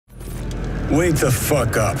Wake the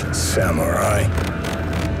fuck up, samurai.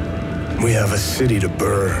 We have a city to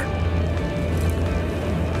burn.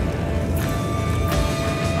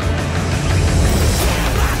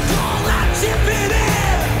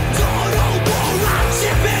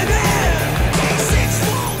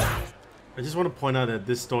 I just want to point out that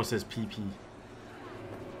this store says PP. See,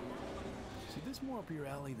 this more up your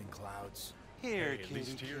alley than clouds. Here, Hey, at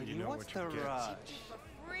least here you know what's what the you get. rush?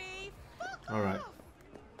 All right,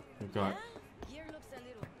 we got. Gear looks a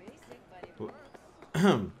little basic, but it works.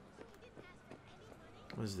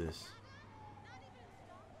 What is this?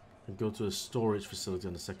 And go to a storage facility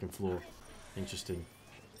on the second floor. Interesting.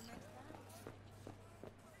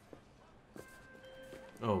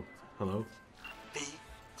 Oh, hello. B,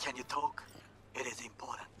 can you talk? It is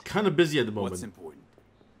important. Kind of busy at the moment. What's important?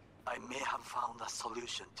 I may have found a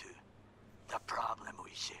solution to the problem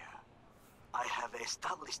we share. I have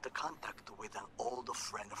established a contact with an old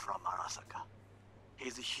friend from Arasaka.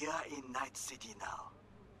 He's here in Night City now.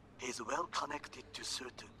 He's well connected to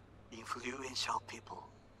certain influential people.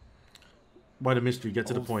 Why the mystery? Get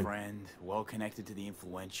to the Old point. friend, well connected to the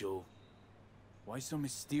influential. Why so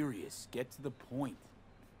mysterious? Get to the point.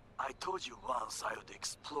 I told you once I would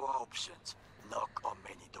explore options, knock on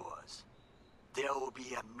many doors. There will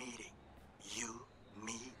be a meeting. You,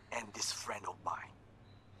 me, and this friend of mine.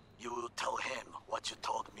 You will tell him what you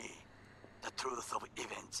told me, the truth of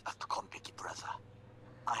events at Konpeki Plaza.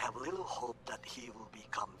 I have little hope that he will be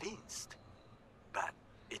convinced, but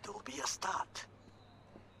it will be a start.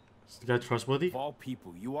 Is the guy trustworthy? Of all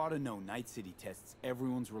people, you ought to know Night City tests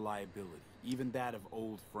everyone's reliability, even that of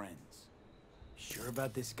old friends. Sure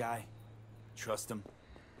about this guy? Trust him?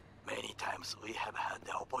 Many times we have had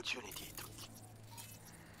the opportunity to...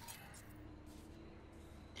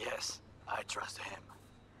 Yes, I trust him.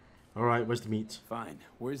 Alright, where's the meat? Fine.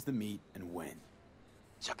 Where's the meet and when?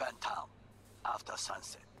 Japantown, after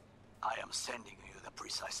sunset. I am sending you the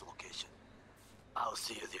precise location. I'll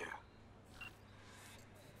see you there.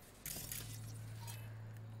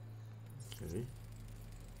 Okay.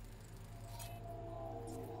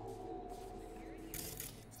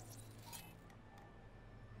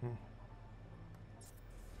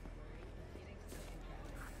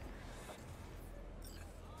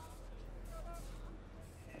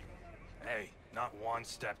 Hey, not one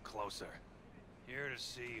step closer. Here to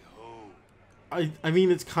see who. I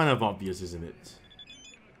mean, it's kind of obvious, isn't it?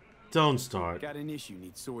 Don't start. Got an issue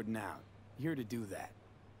needs sorting out. Here to do that.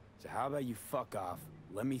 So how about you fuck off,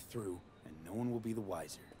 let me through, and no one will be the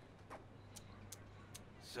wiser.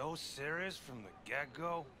 So serious from the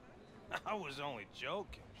get-go? I was only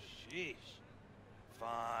joking. Sheesh.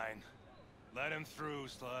 Fine. Let him through,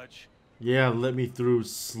 Sludge. Yeah, let me through,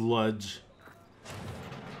 sludge.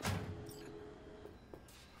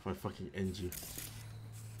 If I fucking end you.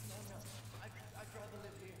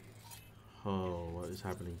 Oh, what is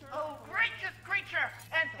happening? Oh, gracious creature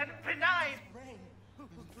and benign!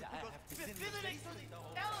 Visiting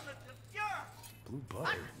elements of pure! Blue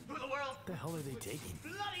butter? Who the world? What the hell are they taking?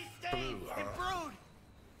 Bloody stains and brood!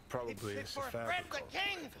 Probably It's a fit for a friend, the fabrical.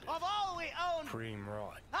 king of all we own! Cream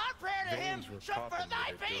rot. Our prayer to him Veins were should for popping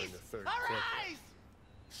thy with it during peace the third arise!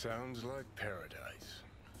 Sounds like paradise.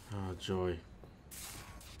 Oh, joy.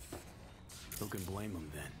 Who can blame them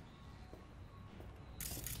then?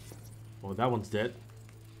 Oh, that one's dead.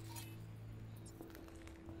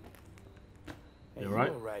 Hey, You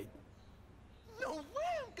alright? alright? No way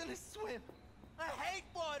I'm gonna swim! I hate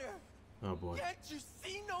water! Oh boy. Can't you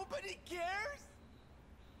see nobody cares?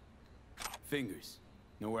 Fingers.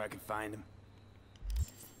 Know where I can find them?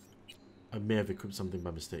 I may have equipped something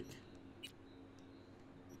by mistake.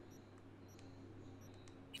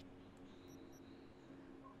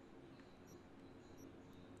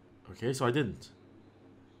 Okay, so I didn't.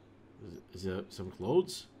 Is there some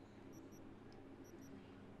clothes?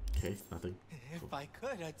 Okay, nothing. If I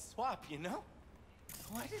could, I'd swap, you know?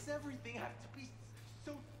 Why does everything have to be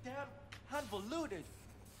so damn convoluted?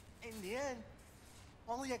 In the end,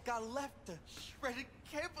 all I got left are shredded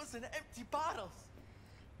cables and empty bottles.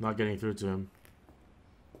 Not getting through to him.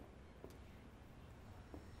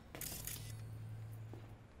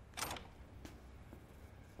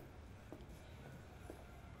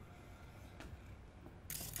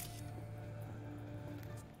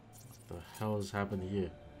 What the hell has happened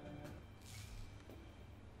here?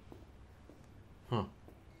 Huh.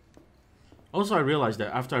 Also, I realized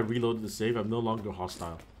that after I reloaded the save, I'm no longer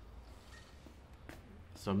hostile.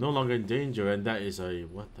 So I'm no longer in danger, and that is a...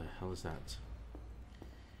 What the hell is that?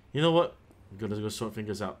 You know what? I'm gonna go sort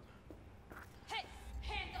fingers out. Hey,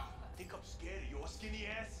 hands off! Think I'm scared of your skinny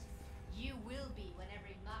ass? You will be when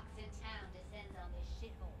every mox in town descends on this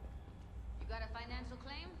shithole. You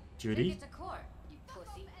Judy? Take it to court, you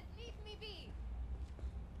pussy. Leave me be.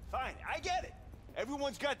 Fine, I get it.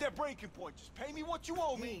 Everyone's got their breaking point. Just pay me what you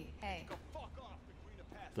owe me. Hey. Go fuck off and green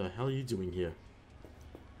a path. The hell are you doing here?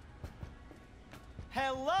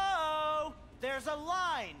 Hello? There's a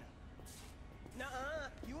line. Nuh-uh,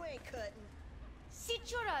 you ain't cutting.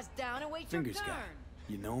 Sit your ass down and wait Fingers your guy. turn.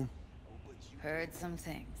 You know him? Heard some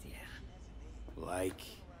things, yeah. Like...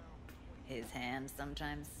 His hand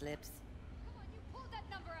sometimes slips. Come on, you pulled that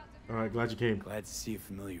number out of your... Alright, glad you came. Glad to see a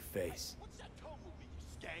familiar face. What's that tone movie,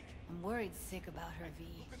 you skank? I'm worried sick about her, V.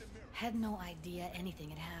 Had no idea anything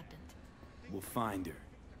had happened. We'll find her.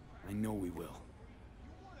 I know we will.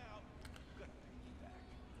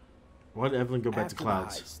 Why did Evelyn go back After to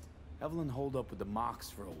Clouds? the heist, Evelyn holed up with the Mox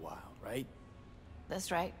for a while, right?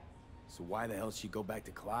 That's right. So why the hell she go back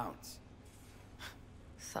to Clouds?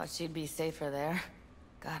 Thought she'd be safer there.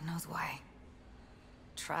 God knows why.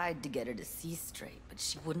 Tried to get her to see straight, but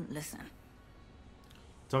she wouldn't listen.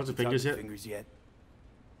 Talk to Fingers Talk yet? to Fingers yet?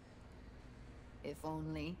 If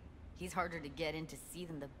only. He's harder to get in to see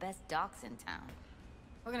than the best docs in town.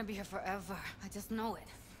 We're gonna be here forever. I just know it.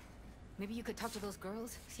 Maybe you could talk to those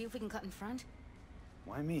girls, see if we can cut in front?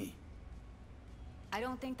 Why me? I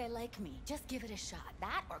don't think they like me. Just give it a shot.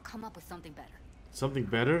 That or come up with something better. Something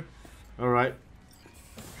better? Alright.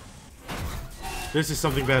 This is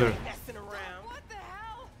something better. Messing around. What the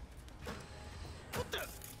hell? What the?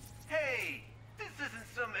 Hey, this isn't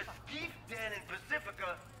some escape den in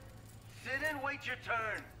Pacifica. Sit and wait your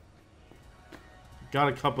turn. Got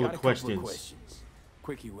a couple Got of a questions. couple of questions.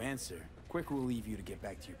 Quick you answer, quick we'll leave you to get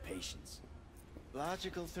back to your patients.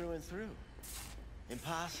 Logical through and through.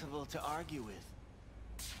 Impossible to argue with.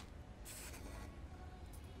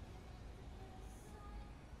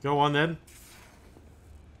 Go on then.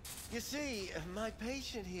 You see, my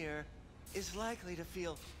patient here is likely to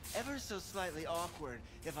feel ever so slightly awkward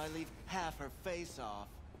if I leave half her face off.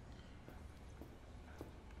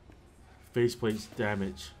 Faceplate's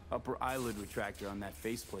damage. Upper eyelid retractor on that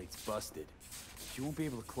faceplate's busted. She won't be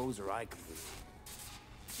able to close her eye completely.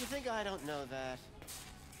 You think I don't know that?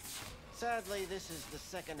 Sadly, this is the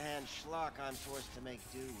second-hand schlock I'm forced to make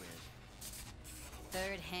do with.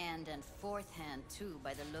 Third hand and fourth hand, too,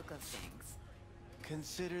 by the look of things.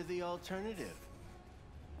 Consider the alternative.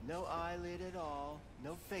 No eyelid at all,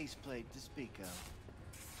 no faceplate to speak of.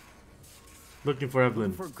 Looking for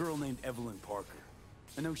Evelyn. Looking for a girl named Evelyn Parker.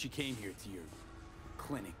 I know she came here to your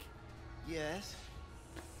clinic. Yes,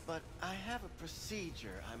 but I have a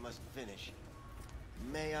procedure I must finish.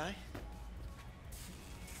 May I?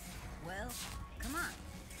 Well, come on.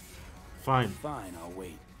 Fine. Fine, I'll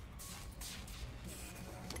wait.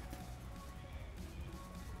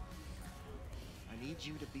 I need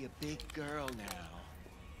you to be a big girl now.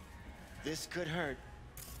 This could hurt.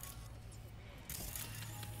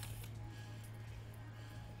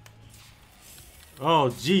 Oh,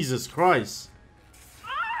 Jesus Christ.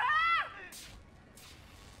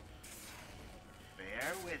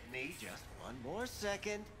 Bear with me just one more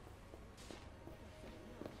second.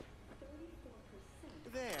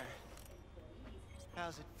 There.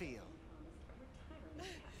 How's it feel?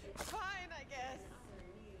 Fine, I guess.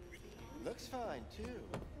 Looks fine,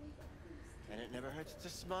 too. And it never hurts to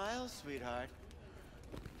smile, sweetheart.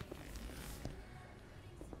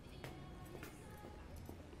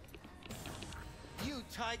 You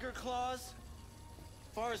tiger claws?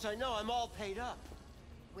 As far as I know, I'm all paid up.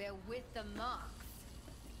 We're with the Mox.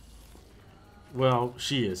 Well,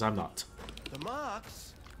 she is. I'm not. The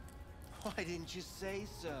Mox? Why didn't you say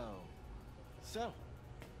so? So,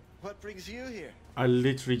 what brings you here? I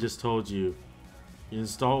literally just told you. You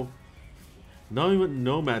install. Not even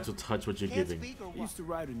nomads will touch what you're Can't giving. speak or I what? used to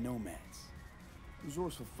ride with nomads.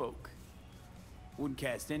 Resourceful folk. Wouldn't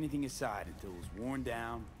cast anything aside until it was worn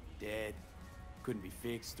down, dead, couldn't be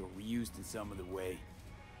fixed or reused in some other way.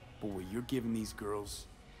 But what you're giving these girls,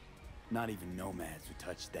 not even nomads would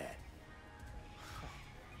touch that.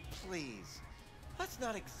 Please, let's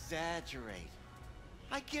not exaggerate.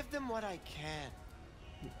 I give them what I can.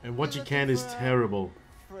 And what You're you can looking is for a terrible.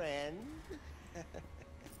 Friend?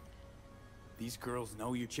 These girls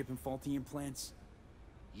know you're chipping faulty implants?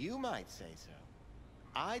 You might say so.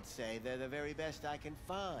 I'd say they're the very best I can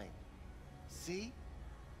find. See?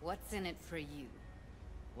 What's in it for you?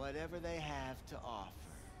 Whatever they have to offer.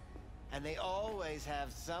 And they always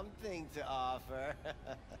have something to offer.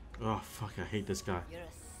 Oh, fuck. I hate this guy. You're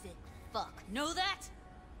a sick fuck. Know that?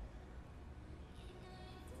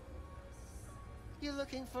 You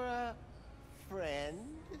looking for a friend?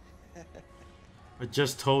 I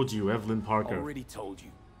just told you, Evelyn Parker. Already told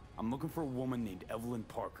you. I'm looking for a woman named Evelyn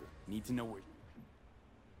Parker. Need to know where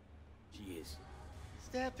she is.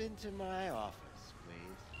 Step into my office,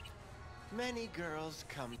 please. Many girls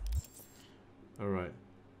come. Alright.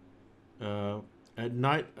 At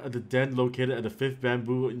night, at the den located at the 5th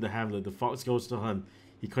bamboo in the hamlet, the fox goes to hunt.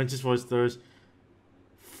 He quenches for his thirst.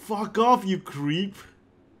 Fuck off, you creep!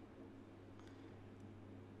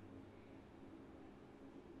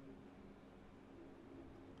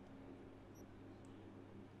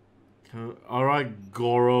 Alright,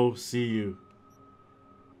 Goro, see you.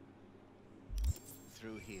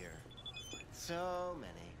 Through here. So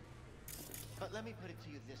many. But let me put it to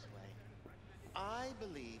you this way. I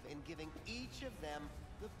believe in giving each of them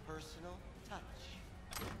the personal touch.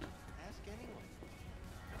 Ask anyone.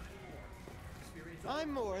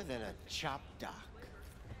 I'm more than a chop doc.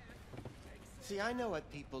 See, I know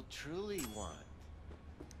what people truly want.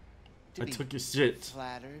 To be took your shit.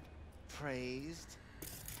 Flattered, praised,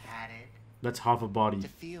 patted. That's half a body. To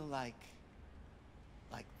feel like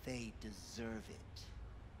they deserve it.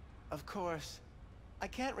 Of course, I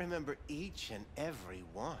can't remember each and every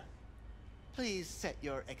one. Please set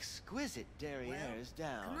your exquisite derrieres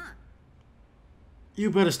down. Come on. You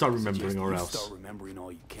better start remembering, or You else. start remembering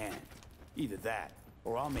all you can. Either that,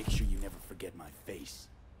 or I'll make sure you never forget my face.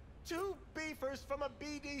 2 beefers from a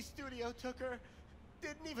BD studio took her.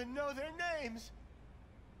 Didn't even know their names.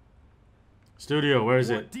 Studio, where is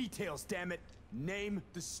More it? details, damn it. Name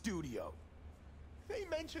the studio. They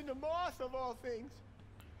mentioned a moth of all things.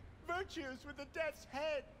 Virtues with the death's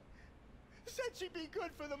head. Said she'd be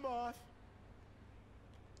good for the moth.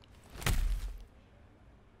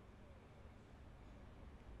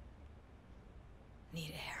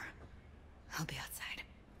 Need air. I'll be outside.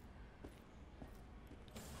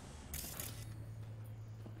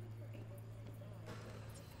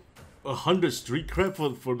 $100 street cred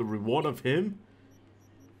for the reward of him?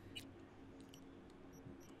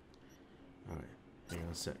 Alright, hang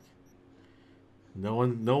on a sec. No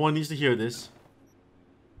one needs to hear this.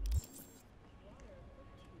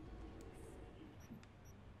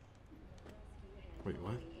 Wait,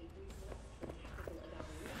 what?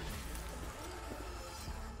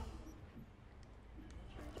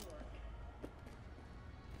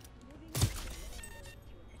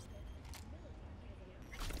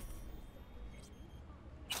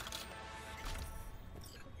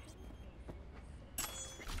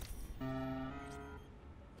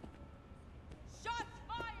 Shots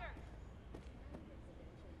fired!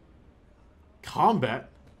 Combat?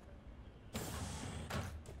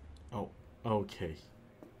 Oh, okay.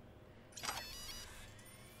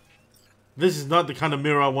 This is not the kind of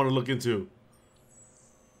mirror I want to look into.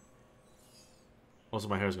 Also,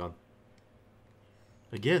 my hair's gone.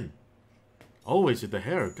 Again. Always with the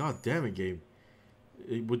hair. God damn it, game.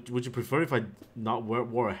 Would you prefer if I not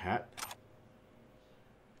wore a hat?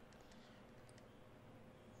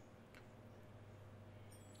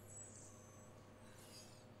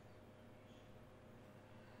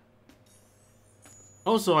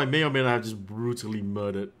 Also, I may or may not have just brutally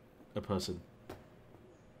murdered a person.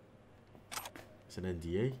 It's an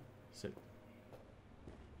NDA? Is it?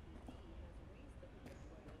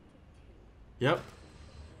 Yep.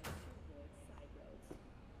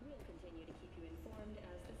 We'll continue to keep you informed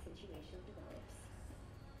as the situation develops.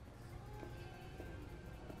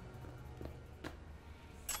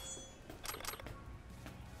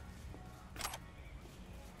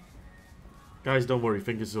 Guys, don't worry.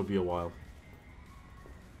 Think this will be a while.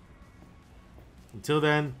 Until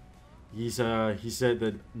then, he said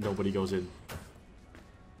that nobody goes in.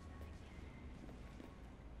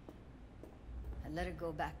 I let her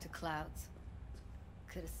go back to Clouds.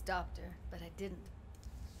 Could have stopped her, but I didn't.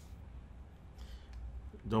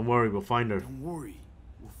 Don't worry, we'll find her. Don't worry.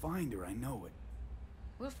 We'll find her, I know it.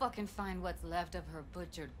 We'll fucking find what's left of her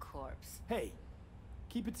butchered corpse. Hey,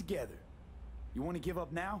 keep it together. You want to give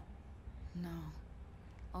up now? No.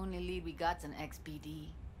 Only lead we got's an XBD.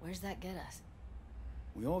 Where's that get us?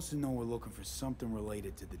 We also know we're looking for something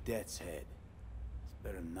related to the Death's Head. It's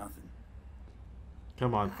better than nothing.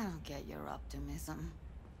 Come on. I don't get your optimism.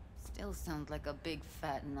 Still sounds like a big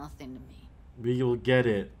fat nothing to me. We will get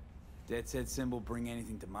it. Death's Head symbol bring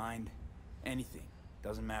anything to mind? Anything.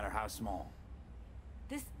 Doesn't matter how small.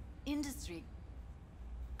 This industry...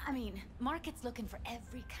 I mean, market's looking for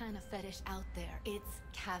every kind of fetish out there. It's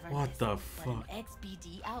cavernous. What the But fuck? an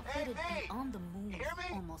XBD outfit would be on the move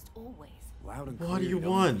almost always. Loud and What do clear, you don't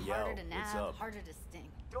want? yell. Harder to What's nab, up? harder to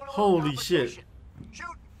sting. Doing a little Holy shit. competition.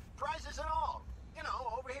 Shoot, prizes and all. You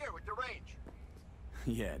know, over here with the range.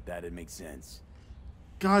 Yeah, that'd make sense.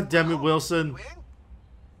 God damn it, Wilson. You in?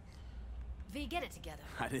 V, get it together.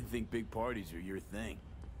 I didn't think big parties are your thing.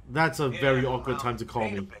 That's a very Yeah, awkward well, time to call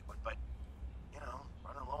ain't a me. big one, but, you know,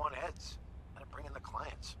 running low on heads. Gotta bring in the client.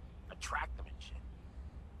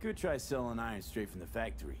 Could try selling iron straight from the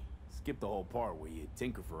factory. Skip the whole part where you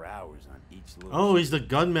tinker for hours on each little... Oh, he's the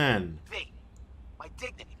gunman. V, my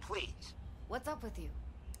dignity, please. What's up with you?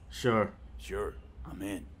 Sure. Sure, I'm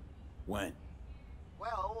in. When?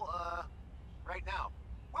 Well, right now.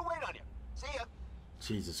 We'll wait on you. See ya.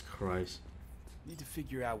 Jesus Christ. Need to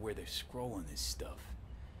figure out where they're scrolling this stuff.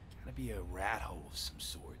 Gotta be a rat hole of some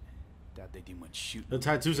sort. Doubt they do much shooting. The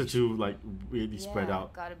tattoos are too, like, really spread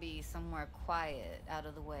out. Gotta be somewhere quiet, out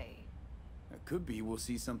of the way. It could be we'll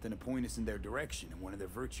see something to point us in their direction and one of their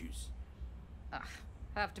virtues. Ugh,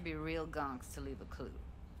 have to be real gonks to leave a clue.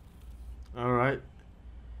 Alright.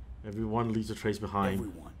 Everyone leaves a trace behind.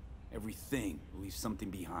 Everyone. Everything leaves something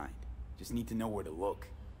behind. Just need to know where to look.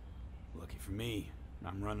 Lucky for me,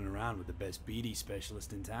 I'm running around with the best BD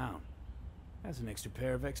specialist in town. That's an extra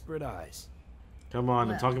pair of expert eyes. Come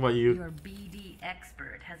on, I'm talking about you. Your BD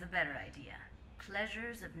expert has a better idea.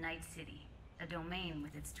 Pleasures of Night City, a domain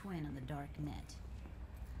with its twin on the dark net.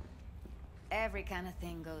 Every kind of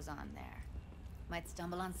thing goes on there. Might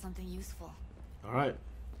stumble on something useful. Alright.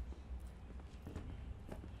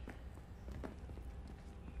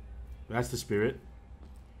 That's the spirit.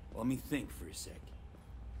 Let me think for a sec.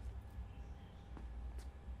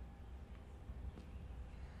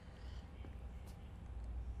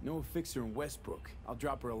 Know a fixer in Westbrook. I'll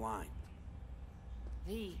drop her a line.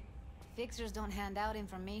 V, fixers don't hand out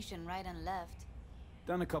information right and left.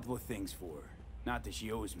 Done a couple of things for her. Not that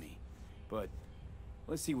she owes me, but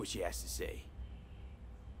let's see what she has to say.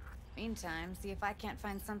 Meantime, see if I can't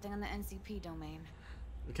find something on the NCP domain.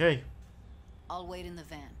 Okay. I'll wait in the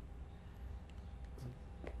van.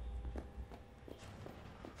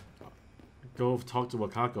 Go talk to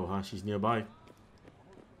Wakako, huh? She's nearby.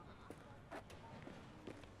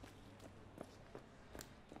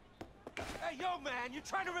 Hey, yo, man, you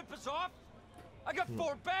trying to rip us off? I got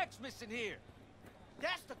 4 bags missing here.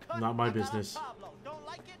 That's the cut. Not my business. Pablo. Don't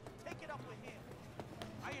like it? Take it up with him.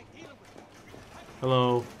 I ain't dealing with you.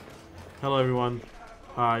 Hello. Hello, everyone.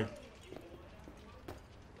 Hi.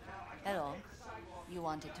 Hello. You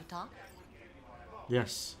wanted to talk?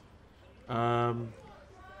 Yes.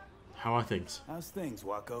 How are things? How's things,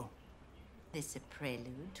 Wako? This a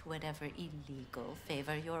prelude to whatever illegal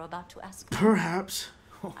favor you're about to ask? Perhaps.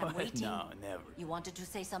 I'm waiting. No, never. You wanted to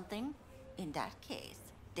say something? In that case,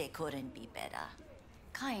 they couldn't be better.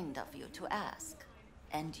 Kind of you to ask.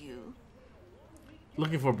 And you?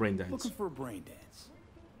 Looking for a brain dance. Looking for a brain dance.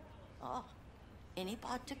 Oh, any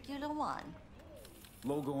particular one?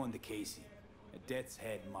 Logo on the casing. A death's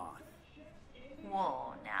head moth.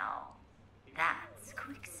 Whoa, now. That's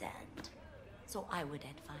quicksand. So I would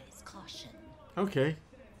advise caution. Okay.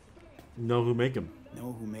 Know who make them.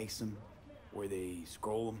 Know who makes them? Where they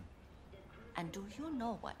scroll them? And do you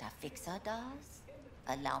know what a fixer does?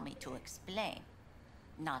 Allow me to explain.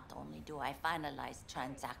 Not only do I finalize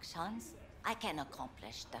transactions, I can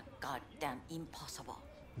accomplish the goddamn impossible.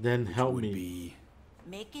 Then help Which would me. Be...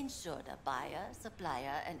 Making sure the buyer,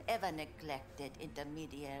 supplier, and ever neglected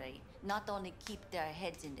intermediary not only keep their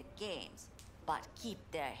heads in the games, but keep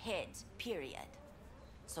their heads, period.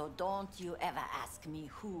 So don't you ever ask me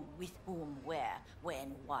who, with whom, where,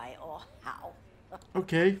 when, why, or how.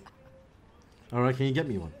 Okay. Alright, can you get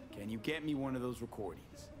me one? Can you get me one of those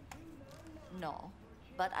recordings? No,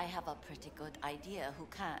 but I have a pretty good idea who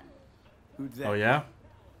can. Who's that? Oh, yeah?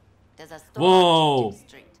 There's a store Whoa! on Chick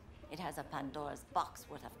Street. It has a Pandora's box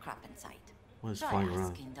worth of crap inside. What is Try flying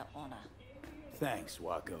around? asking the owner. Thanks,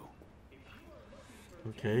 Wako.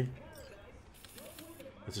 Okay.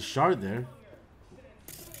 There's a shard there.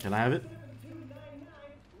 Can I have it?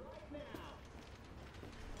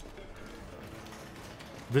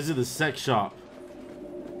 Visit the sex shop.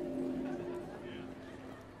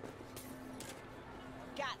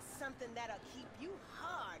 Got something that'll keep you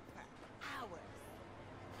hard for hours.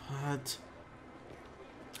 What?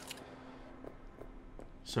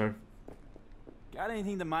 Sir? Got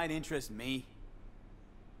anything that might interest me?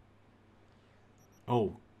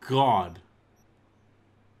 Oh, God.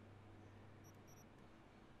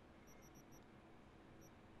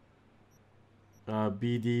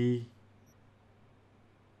 BD.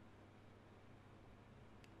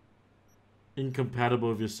 Incompatible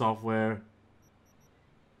with your software.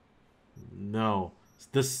 No. It's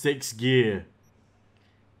the 6th gear.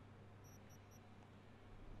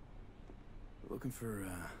 Looking for,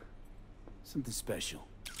 something special.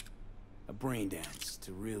 A brain dance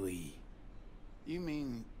to really... You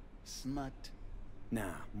mean smut?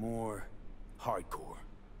 Nah, more hardcore.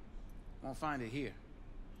 Won't find it here.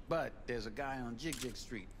 But there's a guy on Jig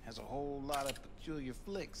Street. Has a whole lot of peculiar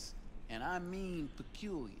flicks. And I mean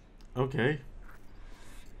peculiar. Okay.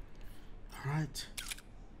 Alright.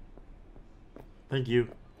 Thank you.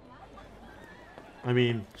 I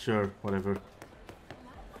mean, sure, whatever.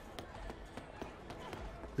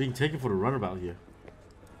 Being taken for the runabout here.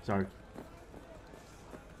 Sorry.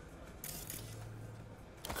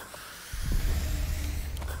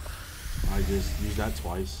 I just used that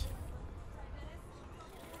twice.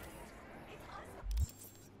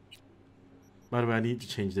 By the way, I need to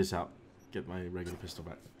change this out. Get my regular pistol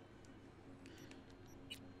back.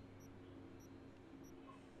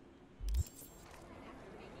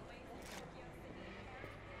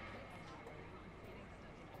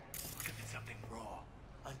 Looking for something raw,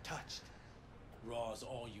 untouched. Raw's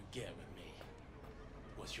all you get with me.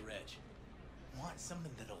 What's your edge? Want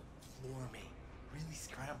something that'll floor me, really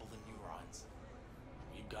scramble the neurons.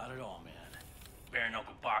 You got it all, man. Bare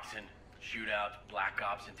knuckle boxing, shootouts, black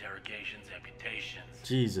ops, interrogations, amputations.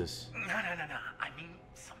 Jesus. No. I mean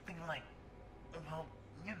something like, well,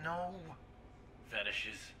 you know.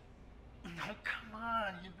 Fetishes. No, come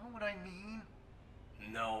on. You know what I mean?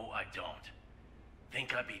 No, I don't.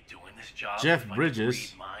 Think I'd be doing this job Jeff if I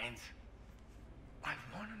Bridges. could read minds? I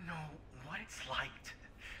want to know what it's like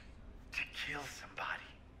to kill somebody.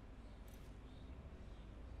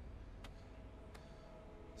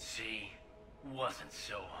 See, wasn't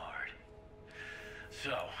so hard.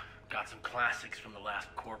 So, got some classics from the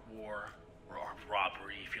last Corp War, or armed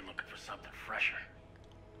robbery if you're looking for something fresher.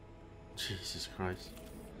 Jesus Christ.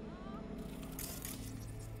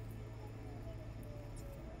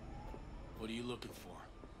 What are you looking for?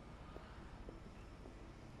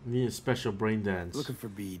 Need a special brain dance. Looking for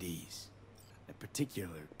BDs. A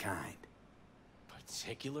particular kind.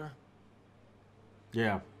 Particular?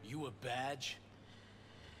 Yeah. You a badge?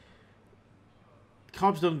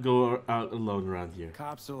 Cops don't go out alone around here.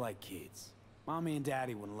 Cops are like kids. Mommy and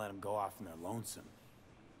Daddy wouldn't let them go off in their lonesome.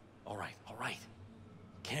 All right.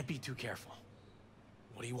 Can't be too careful.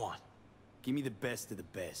 What do you want? Give me the best of the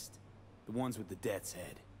best. The ones with the death's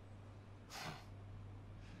head.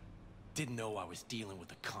 Didn't know I was dealing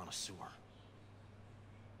with a connoisseur.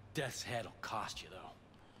 Death's head'll cost you, though.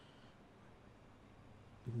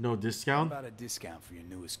 No discount? How about a discount for your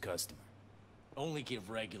newest customer? Only give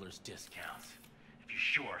regulars discounts. If you're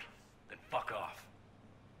short, then fuck off.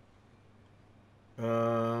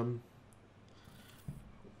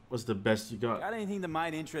 What's the best you got? Got anything that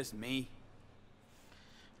might interest me?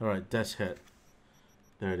 Alright, death's head.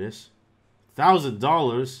 There it is.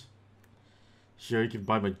 $1,000? Sure, you can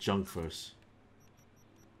buy my junk first.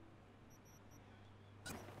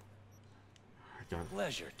 I got it.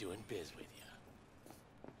 Pleasure doing biz with you.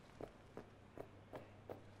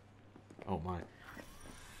 Oh my.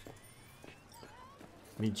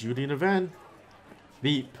 Meet Judy in a van.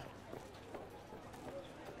 Beep.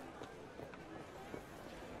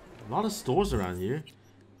 A lot of stores around here.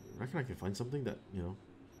 I reckon I can find something that, you know,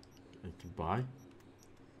 I can buy.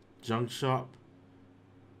 Junk shop.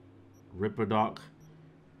 Ripper Doc.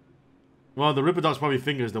 Well, the Ripper Doc's probably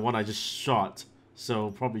Fingers, the one I just shot.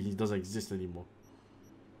 So probably he doesn't exist anymore.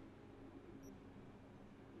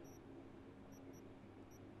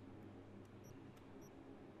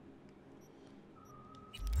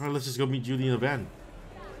 Alright, let's just go meet Judy in the van.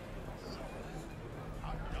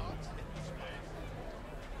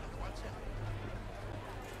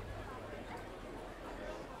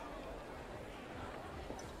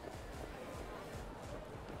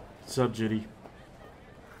 What's up, Judy?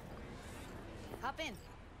 Hop in.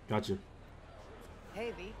 Gotcha.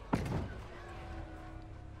 Hey, V.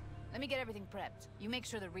 Let me get everything prepped. You make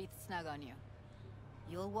sure the wreath's snug on you.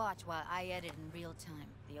 You'll watch while I edit in real time.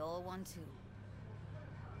 The old one, too.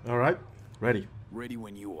 Alright, ready. Ready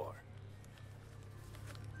when you are.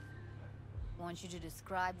 I want you to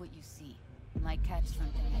describe what you see. You might catch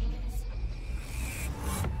something I miss.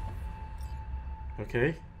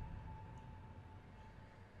 Okay.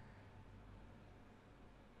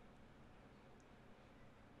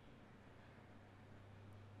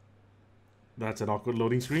 That's an awkward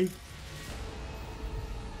loading screen.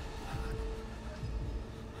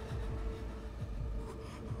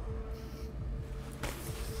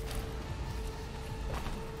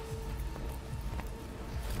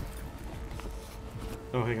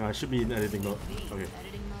 Oh, hang on. I should be in editing mode. Okay.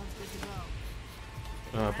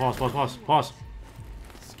 Pause.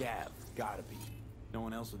 Scav, gotta be. No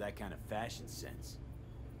one else with that kind of fashion sense.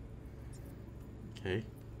 Okay.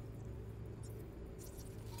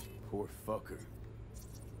 Poor fucker.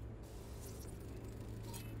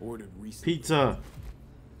 Ordered recently. Pizza.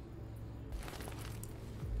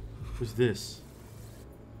 Who's this?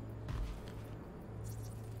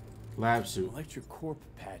 Lab suit. Electric corp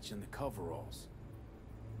patch in the coveralls.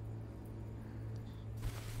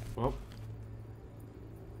 Well.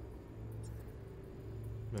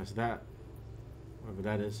 That's that. Whatever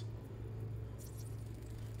that is.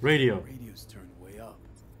 Radio. Radio's turned way up.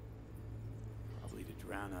 Probably to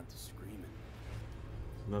drown out the screaming.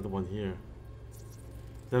 Another one here.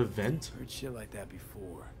 The vent? Heard shit like that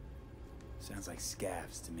before. Sounds like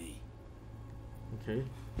scavs to me. Okay.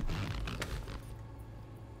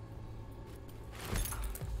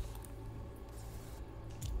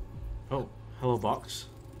 Oh, hello box.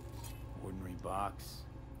 Ordinary box.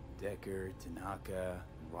 Decker, Tanaka,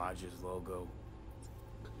 and Rogers logo.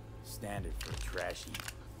 Standard for a trashy.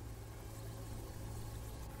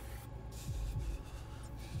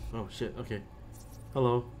 Oh shit, okay.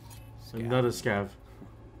 Hello. Scav. Another scav.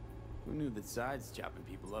 Who knew that sides chopping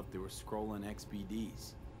people up, they were scrolling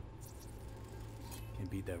XBDs? Can't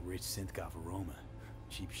beat that rich synth-goth aroma.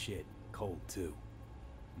 Cheap shit. Cold, too.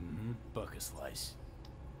 Mm-hmm. Bucket slice.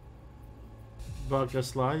 Burger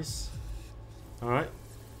slice. Alright.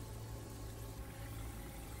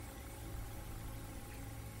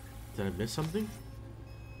 Did I miss something?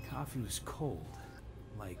 Coffee was cold.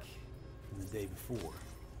 Like from the day before.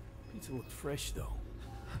 Pizza looked fresh, though.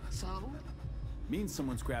 So? Means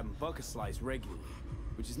someone's grabbing bucket slice regularly,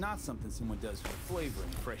 which is not something someone does for flavor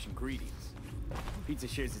and fresh ingredients. Pizza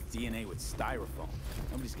shares its DNA with styrofoam.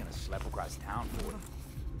 Nobody's gonna schlep across town for it.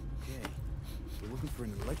 Okay, we're looking for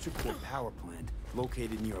an electrical power plant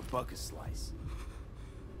located near a bucket slice.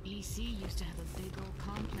 EC used to have a big old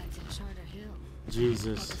complex in Charter Hill.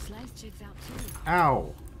 Jesus. But the slice checks out too.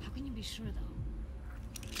 Ow! How can you be sure though?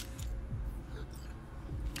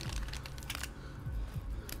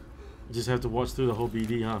 You just have to watch through the whole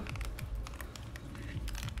BD, huh?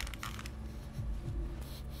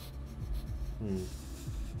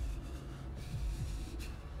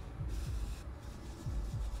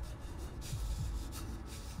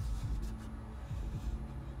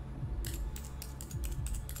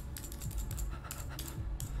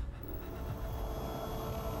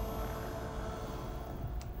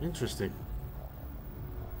 Interesting.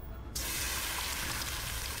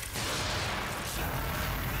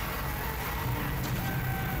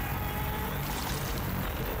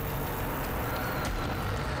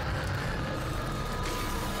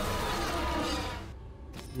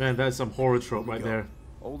 Man, that's some horror trope right there.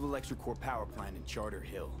 Old electric power plant in Charter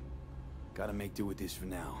Hill. Gotta make do with this for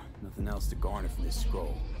now. Nothing else to garner from this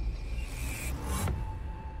scroll.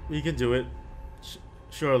 We can do it.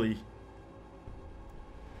 Surely.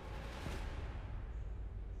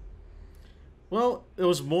 Well, it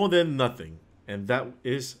was more than nothing. And that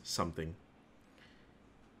is something.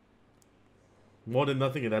 More than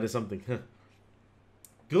nothing, and that is something.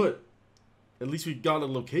 Good. At least we got a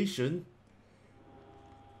location.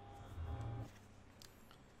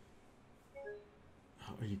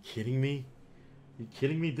 Are you kidding me? Are you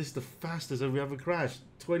kidding me? This is the fastest I've ever crashed.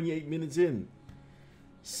 28 minutes in.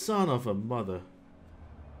 Son of a mother.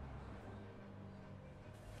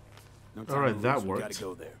 No Alright, that we worked. gotta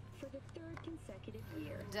go there. For the third consecutive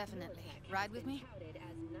year, Definitely. Ride with me?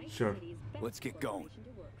 Sure. Let's get going.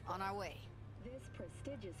 On our way. This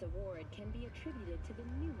prestigious award can be attributed to the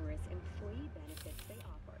numerous employee benefits they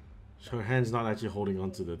offer. So her hand's not actually holding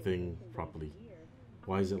onto the thing properly.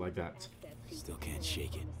 Why is it like that? Still can't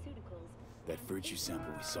shake it. That virtue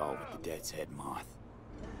sample we saw with the death's head moth.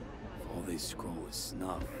 If all they scroll is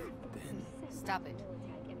snuff, then... Stop it.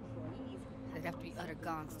 There'd have to be utter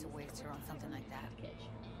gonks to waste her on something like that.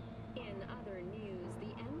 In other news, the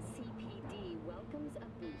MCPD welcomes a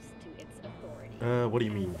boost to its authority. What do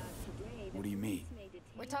you mean? What do you mean?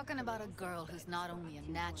 We're talking about a girl who's not only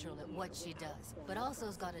a natural at what she does, but also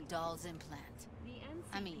has got a doll's implant.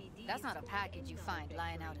 I mean, that's not a package you find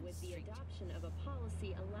lying out in the street. Adoption of a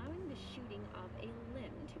policy allowing the shooting of a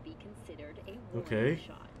limb to be considered a warning Okay.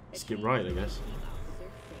 shot. Skip right, I guess.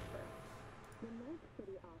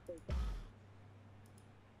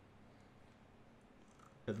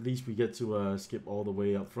 At least we get to skip all the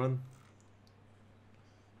way up front.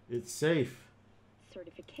 It's safe.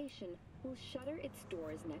 Certification will shutter its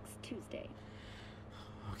doors next Tuesday.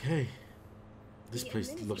 Okay. This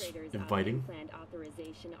place looks inviting. Planned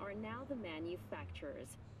authorization are now the manufacturers,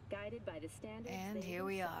 guided by the standards And they here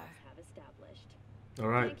we themselves are. have established. All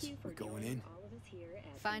right. Thank you for We're going joining in. all of us here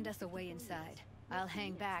at Find us a way inside. I'll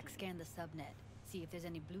hang back, scan the subnet, see if there's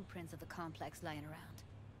any blueprints of the complex lying around.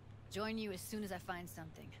 Join you as soon as I find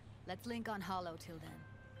something. Let's link on Hollow till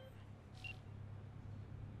then.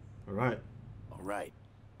 All right. All right,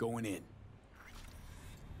 going in.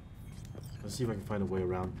 Let's see if I can find a way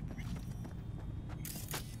around.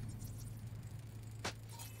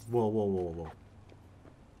 Whoa, whoa, whoa, whoa.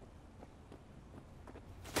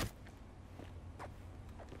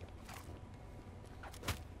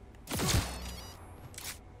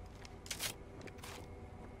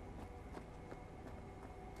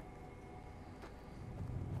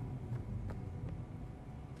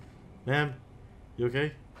 Ma'am, you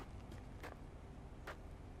okay?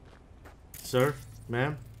 Sir,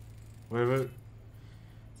 ma'am, whatever.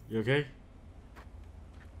 You okay?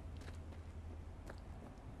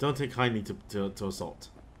 Don't take kindly to assault.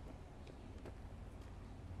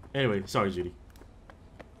 Anyway, sorry, Judy.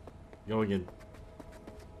 Going in.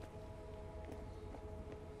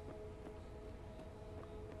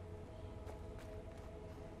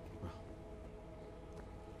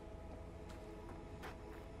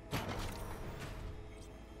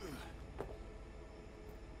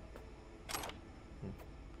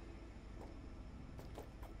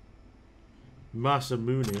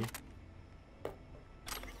 Masamune.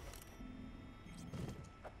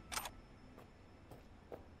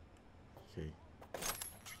 Okay.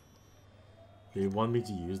 They want me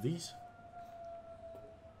to use these?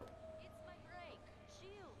 It's my break.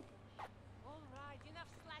 Chill. All right, enough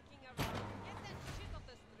slacking around. Get that shit off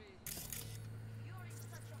the street. You're in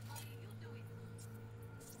such a hurry. You do it.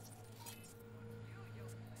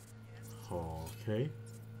 Okay.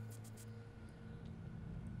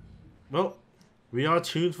 Well, we are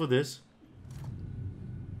tuned for this.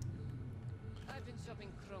 I've been shopping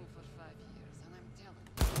Chrome for 5 years, and I'm telling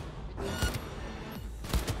you.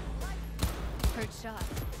 Heard shots.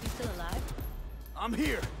 You still alive? I'm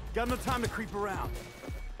here. Got no time to creep around.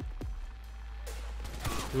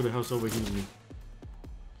 Who the hell's overheating me?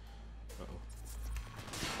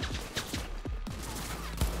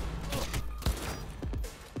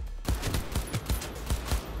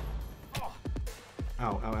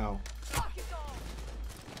 Ow, ow, ow.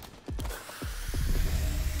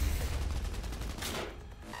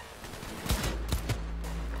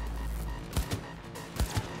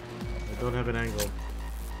 I don't have an angle.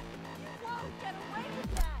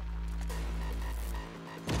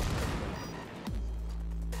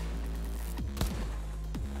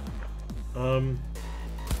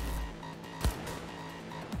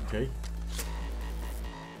 Okay.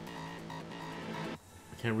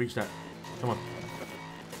 I can't reach that. Come on.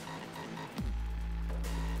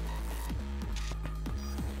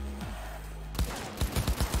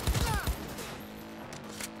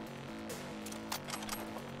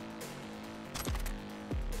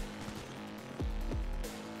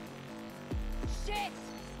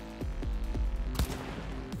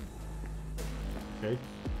 Okay.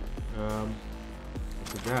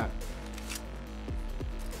 What's that?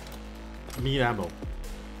 Need ammo.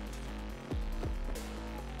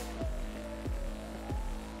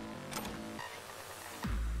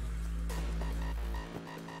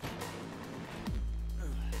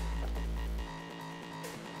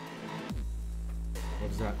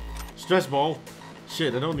 What is that? Stress ball?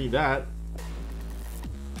 Shit, I don't need that.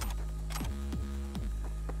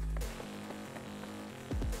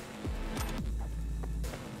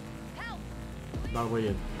 Not way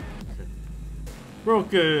in. Okay.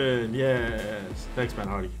 Broken! Yes! Thanks, man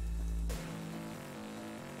Hardy.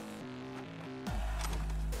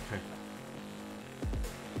 Okay.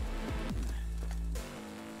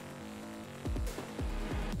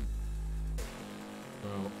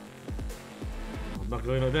 Well, I'm not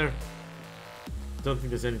going up there. Don't think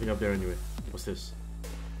there's anything up there anyway. What's this?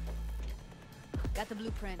 Got the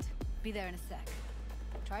blueprint. Be there in a sec.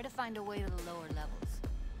 Try to find a way to the lower levels.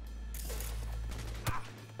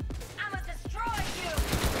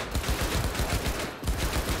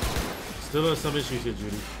 Still have some issues here,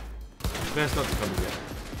 Judy. Best not to come again.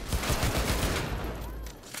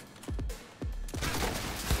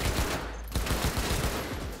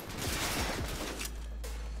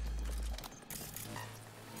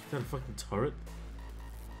 Is that a fucking turret?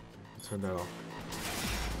 Turn that off.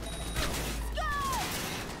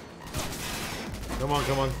 Come on,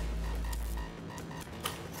 come on.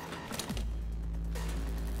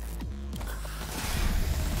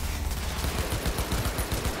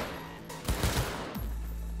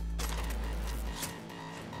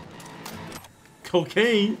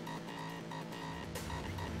 Cocaine?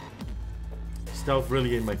 Stealth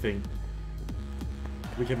really ain't my thing.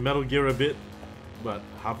 We can Metal Gear a bit, but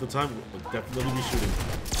half the time we'll definitely be shooting.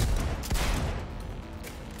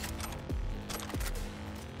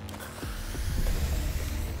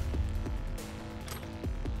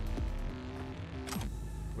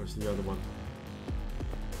 Where's the other one?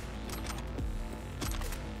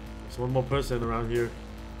 There's one more person around here.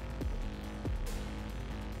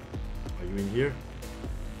 Are you in here?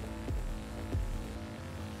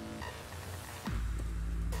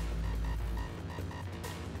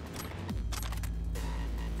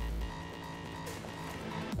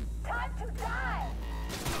 Time to die!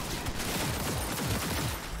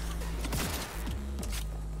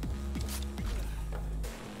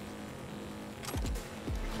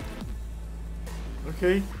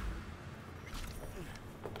 Okay.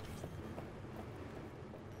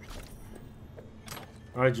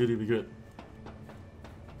 Alright, Judy, be good.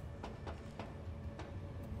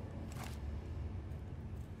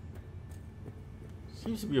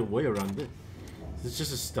 Seems to be a way around it. Is this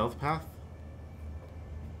just a stealth path?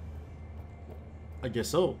 I guess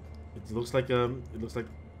so. It looks like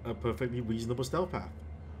a perfectly reasonable stealth path.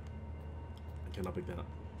 I cannot pick that up.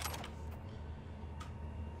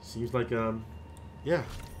 Seems like yeah,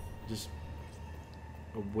 just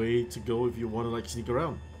a way to go if you want to like sneak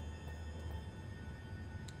around.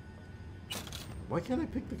 Why can't I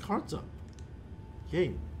pick the cards up?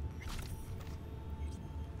 Game.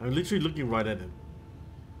 I'm literally looking right at him.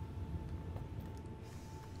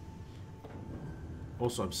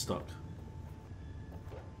 Also, I'm stuck.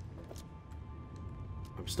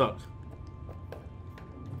 I'm stuck.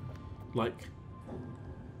 Like,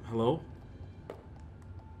 hello?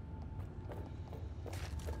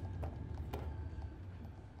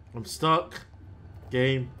 I'm stuck.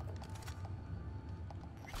 Game.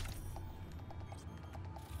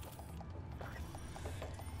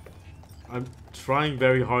 I'm trying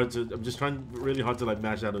very hard to, I'm just trying really hard to like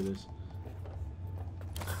mash out of this.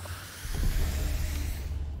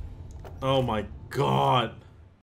 Oh my god.